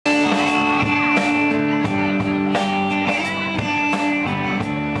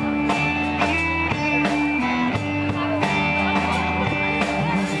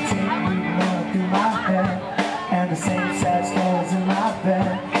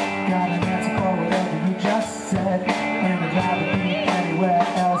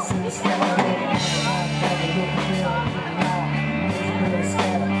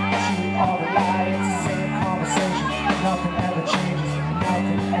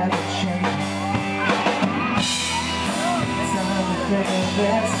never change. Time to figure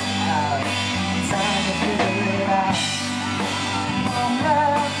this out. Time to figure it out. I'm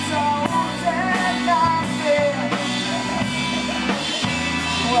left alone and nothing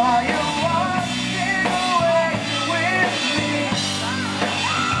while you're walking away with me.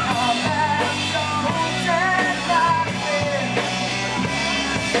 I'm left alone and nothing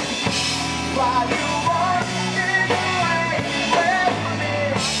while you're walking away with me.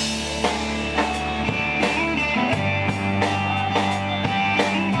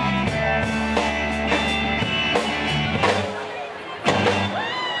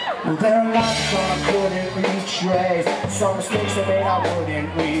 There are lots I couldn't retrace, some mistakes I made I wouldn't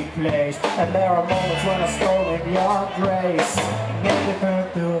replace, and there are moments when I've stolen your grace. Maybe burned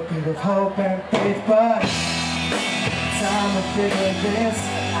through a bit of hope and faith, but time to figure this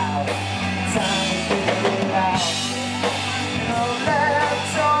out. Time to figure it out. No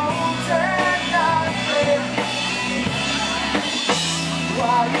left alone and nothing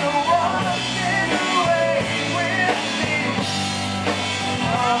while you're walking away with me.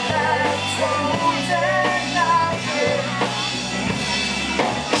 I'm left alone and nothing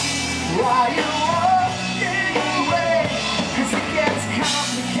while you're walking away. 'Cause it gets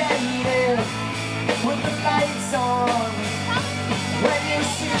complicated with the lights on. When you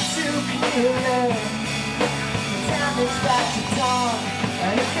see too clearly, the damage that you've done.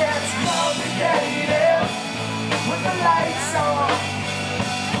 And it gets complicated with the lights on.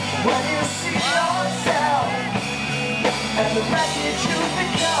 When you see yourself and the wreckage you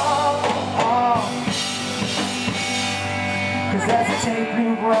become. 'Cause there's a tape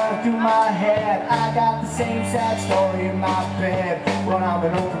loop running through my head. I got the same sad story in my bed. When I'm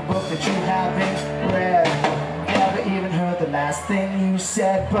an open book that you haven't read. Never even heard the last thing you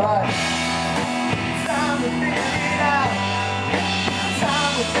said, but time to figure it out.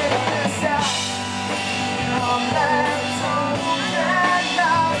 Time to figure this out. I'm left alone and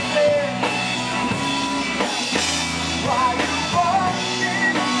nothing while you're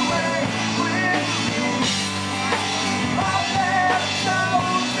walking away with me. I'm left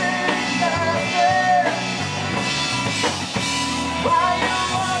alone and nothing while you're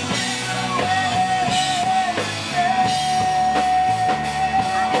walking away with me.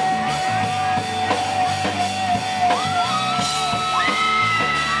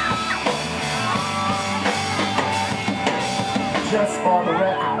 Just for the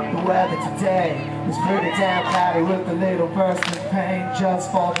record, the weather today is pretty damn cloudy with a little burst of pain. Just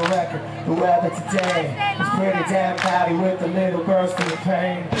for the record, the weather today is pretty damn cloudy with a little burst of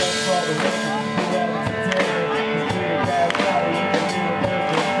pain. Just for the record, the weather today is pretty damn cloudy with a little burst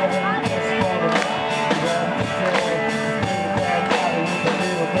of pain. Just for the record, the weather today is pretty damn cloudy with a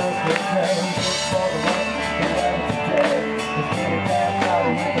little burst of pain. Just for the record, the weather today is pretty damn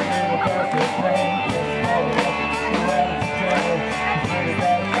cloudy with a little burst of pain. Just for the record, the weather today is pretty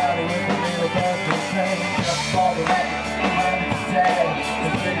damn cloudy with a little burst of pain. Just for the record, the weather today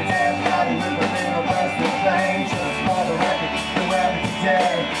is pretty damn cloudy with a little burst of pain. Just for the record, the weather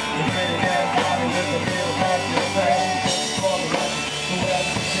today is pretty damn